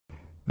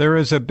There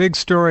is a big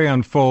story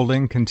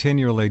unfolding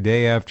continually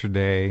day after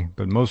day,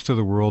 but most of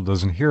the world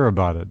doesn't hear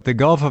about it. The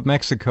Gulf of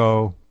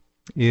Mexico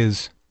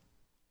is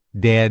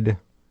dead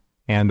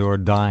and or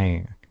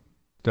dying.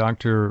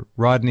 Dr.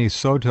 Rodney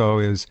Soto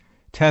is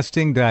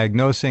testing,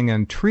 diagnosing,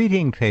 and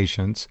treating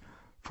patients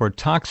for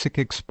toxic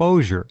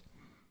exposure.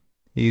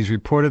 He's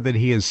reported that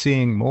he is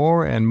seeing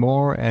more and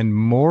more and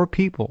more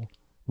people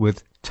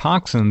with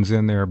toxins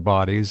in their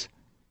bodies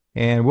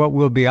and what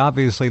will be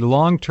obviously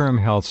long-term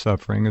health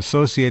suffering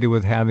associated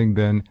with having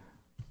been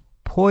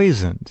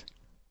poisoned,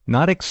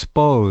 not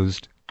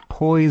exposed,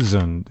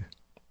 poisoned.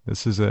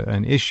 This is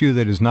an issue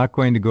that is not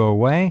going to go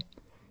away.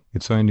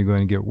 It's only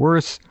going to get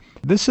worse.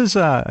 This is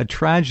a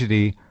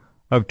tragedy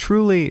of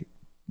truly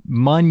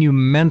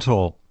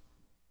monumental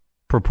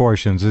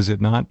proportions, is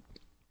it not?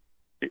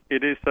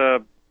 It is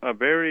a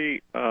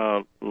very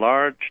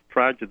large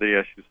tragedy,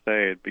 as you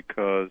say,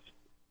 because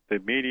the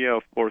media,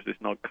 of course, is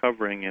not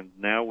covering, and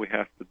now we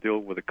have to deal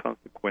with the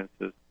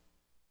consequences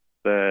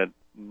that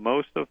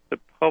most of the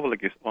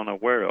public is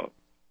unaware of,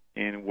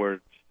 and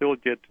we're still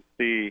yet to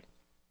see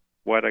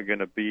what are going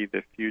to be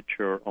the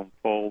future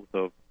unfolds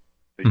of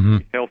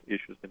the health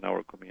issues in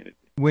our community.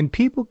 When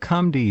people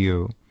come to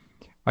you,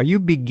 are you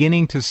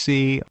beginning to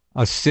see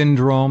a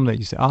syndrome that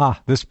you say,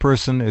 this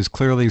person is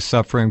clearly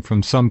suffering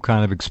from some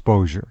kind of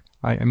exposure?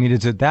 I mean,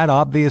 is it that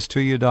obvious to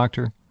you,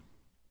 doctor?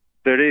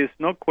 There is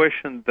no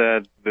question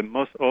that the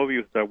most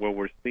obvious that what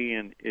we're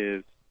seeing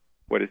is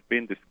what is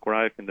being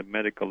described in the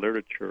medical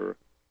literature,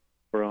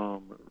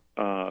 from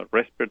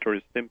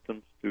respiratory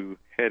symptoms to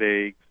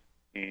headaches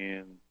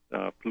and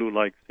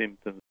flu-like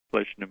symptoms,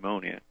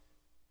 pneumonia.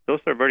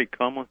 Those are very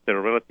common. They're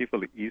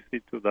relatively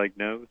easy to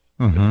diagnose.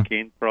 The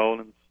skin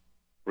problems,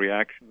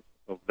 reactions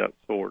of that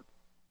sort.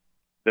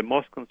 The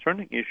most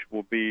concerning issue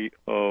will be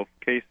of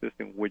cases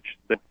in which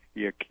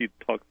the acute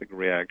toxic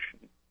reaction,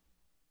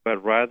 but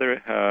rather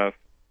have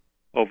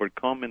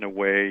overcome in a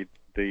way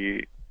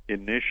the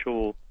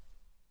initial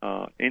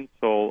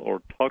insult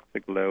or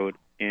toxic load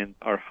and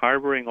are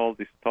harboring all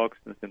these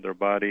toxins in their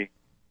body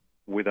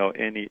without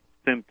any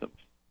symptoms.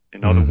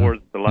 In other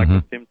words, the lack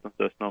of symptoms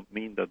does not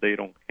mean that they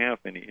don't have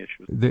any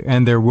issues.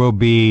 And there will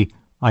be,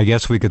 I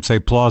guess we could say,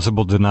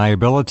 plausible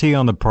deniability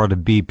on the part of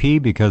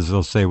BP, because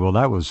they'll say, well,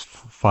 that was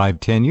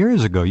 5-10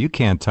 years ago. You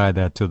can't tie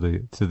that to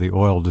the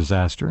oil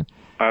disaster.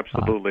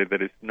 Absolutely.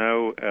 There is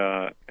no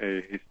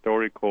a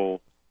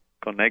historical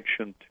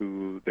connection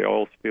to the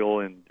oil spill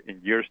in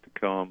years to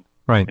come.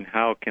 Right. And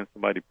how can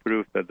somebody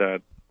prove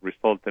that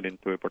resulted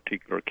into a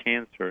particular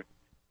cancer?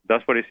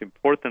 That's what is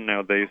important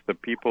nowadays, the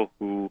people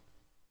who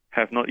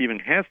have not even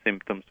had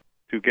symptoms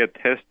to get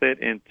tested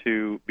and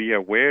to be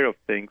aware of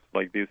things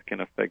like this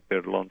can affect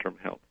their long-term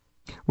health.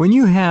 When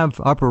you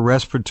have upper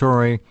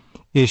respiratory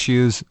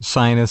issues,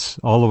 sinus,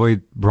 all the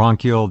way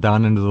bronchial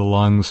down into the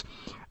lungs,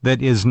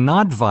 that is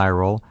not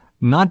viral,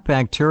 not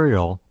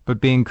bacterial,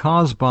 but being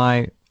caused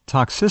by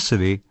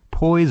toxicity,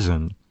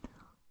 poison,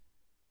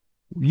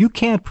 you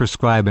can't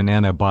prescribe an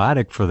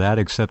antibiotic for that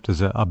except as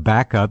a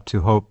backup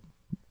to hope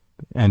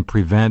and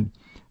prevent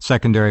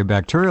secondary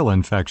bacterial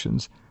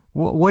infections.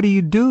 What do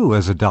you do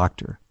as a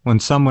doctor when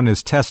someone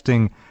is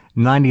testing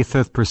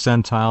 95th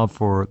percentile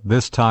for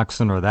this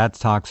toxin or that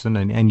toxin,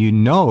 and you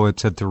know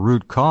it's at the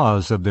root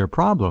cause of their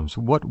problems?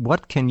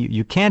 What can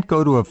you can't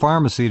go to a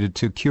pharmacy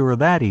to cure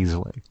that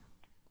easily.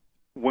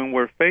 When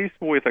we're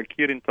faced with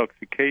acute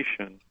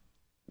intoxication,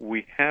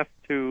 we have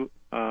to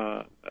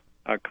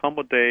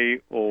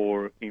accommodate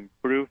or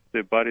improve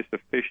the body's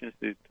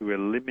efficiency to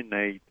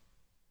eliminate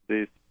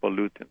these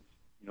pollutants.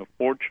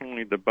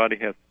 Fortunately, the body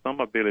has some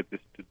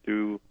abilities to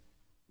do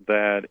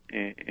that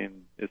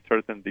in a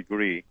certain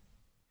degree,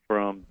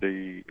 from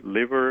the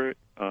liver,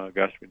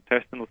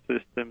 gastrointestinal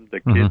system,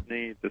 the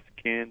kidney, the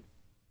skin,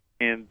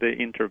 and the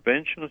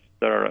interventions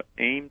that are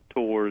aimed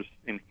towards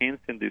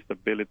enhancing these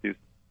abilities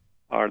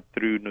are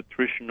through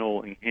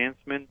nutritional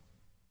enhancement,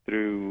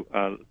 through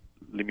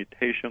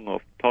limitation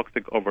of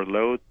toxic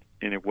overload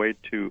in a way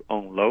to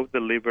unload the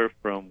liver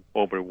from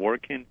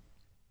overworking,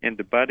 and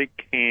the body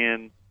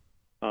can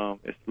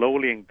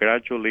slowly and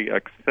gradually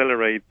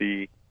accelerate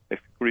the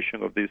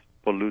excretion of these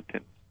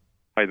pollutants.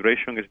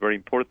 Hydration is very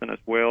important as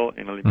well,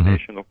 and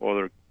elimination of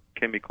other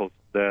chemicals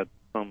that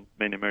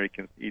many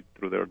Americans eat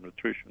through their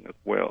nutrition as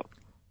well.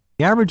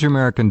 The average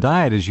American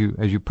diet, as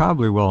you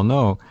probably well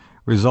know,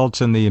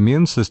 results in the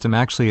immune system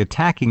actually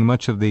attacking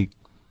much of the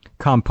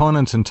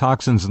components and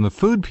toxins in the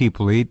food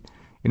people eat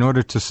in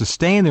order to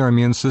sustain their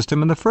immune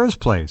system in the first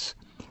place.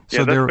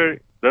 So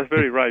that's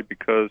very right,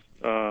 because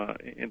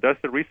and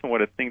that's the reason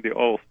why I think the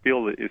oil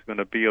spill is going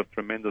to be of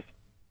tremendous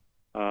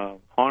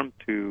harm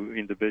to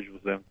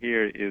individuals down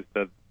here, is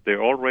that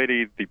they're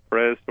already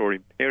depressed or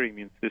impaired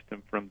immune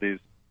system from these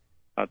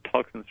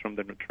toxins from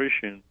the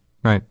nutrition.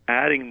 Right.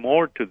 Adding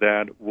more to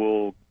that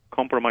will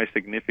compromise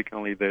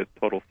significantly the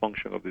total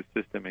function of the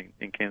system,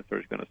 and cancer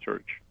is going to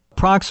surge.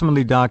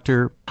 Approximately,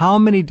 doctor, how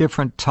many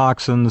different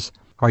toxins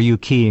are you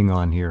keying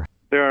on here?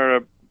 There are,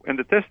 in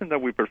the testing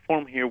that we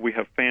perform here, we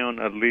have found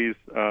at least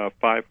 5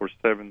 or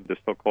 7 the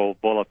so-called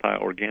volatile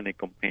organic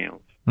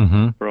compounds,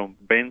 from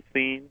benzene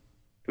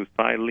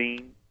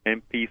propylene,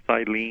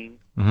 MP-xylene,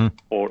 Mm-hmm.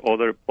 or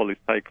other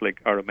polycyclic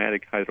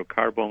aromatic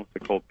hydrocarbons,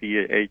 they call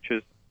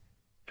PAHs,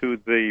 to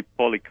the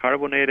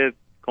polycarbonated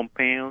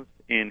compounds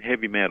in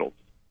heavy metals,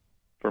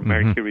 from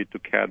mercury to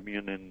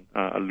cadmium and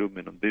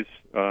aluminum. These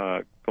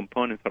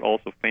components are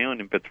also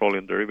found in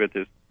petroleum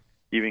derivatives,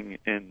 even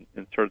in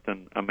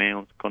certain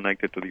amounts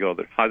connected to the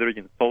other.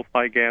 Hydrogen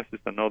sulfide gas is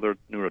another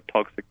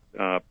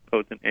neurotoxic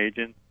potent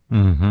agent.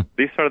 Mm-hmm.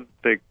 These are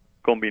the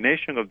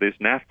combination of this.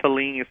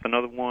 Naphthalene is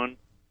another one.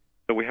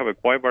 So we have a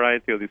wide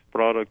variety of these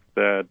products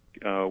that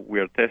we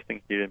are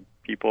testing here, and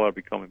people are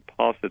becoming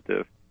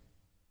positive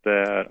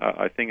that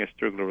I think is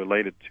strictly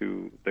related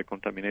to the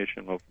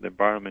contamination of the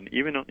environment,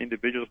 even on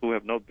individuals who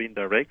have not been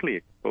directly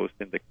exposed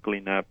in the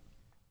cleanup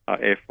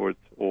efforts,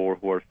 or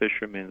who are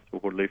fishermen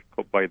who live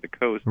by the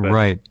coast. But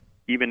right.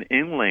 even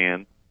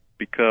inland,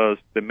 because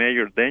the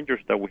major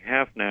dangers that we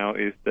have now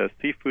is that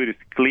seafood is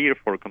clear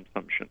for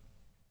consumption,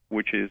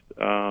 which is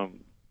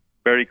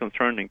very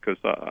concerning, because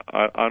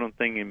I don't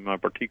think, in my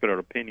particular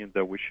opinion,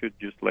 that we should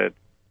just let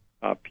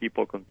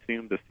people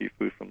consume the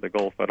seafood from the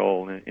Gulf at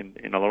all.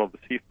 In a lot of the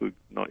seafood,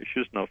 it's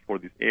just not for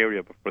this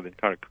area, but for the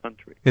entire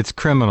country. It's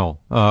criminal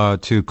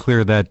to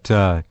clear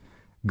that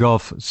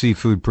Gulf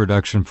seafood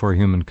production for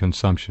human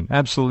consumption.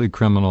 Absolutely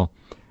criminal.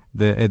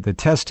 The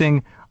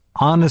testing,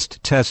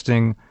 honest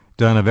testing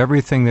done of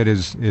everything that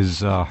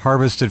is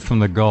harvested from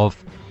the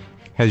Gulf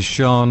has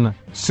shown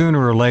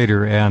sooner or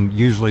later, and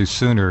usually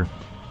sooner,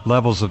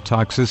 levels of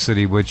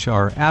toxicity which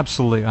are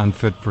absolutely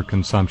unfit for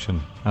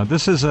consumption. Now,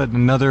 this is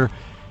another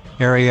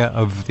area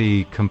of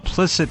the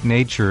complicit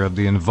nature of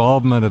the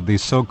involvement of the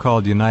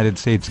so-called United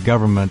States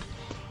government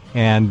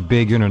and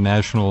big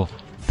international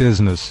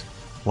business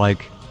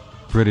like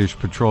British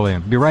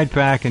Petroleum. Be right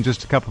back in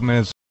just a couple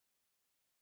minutes.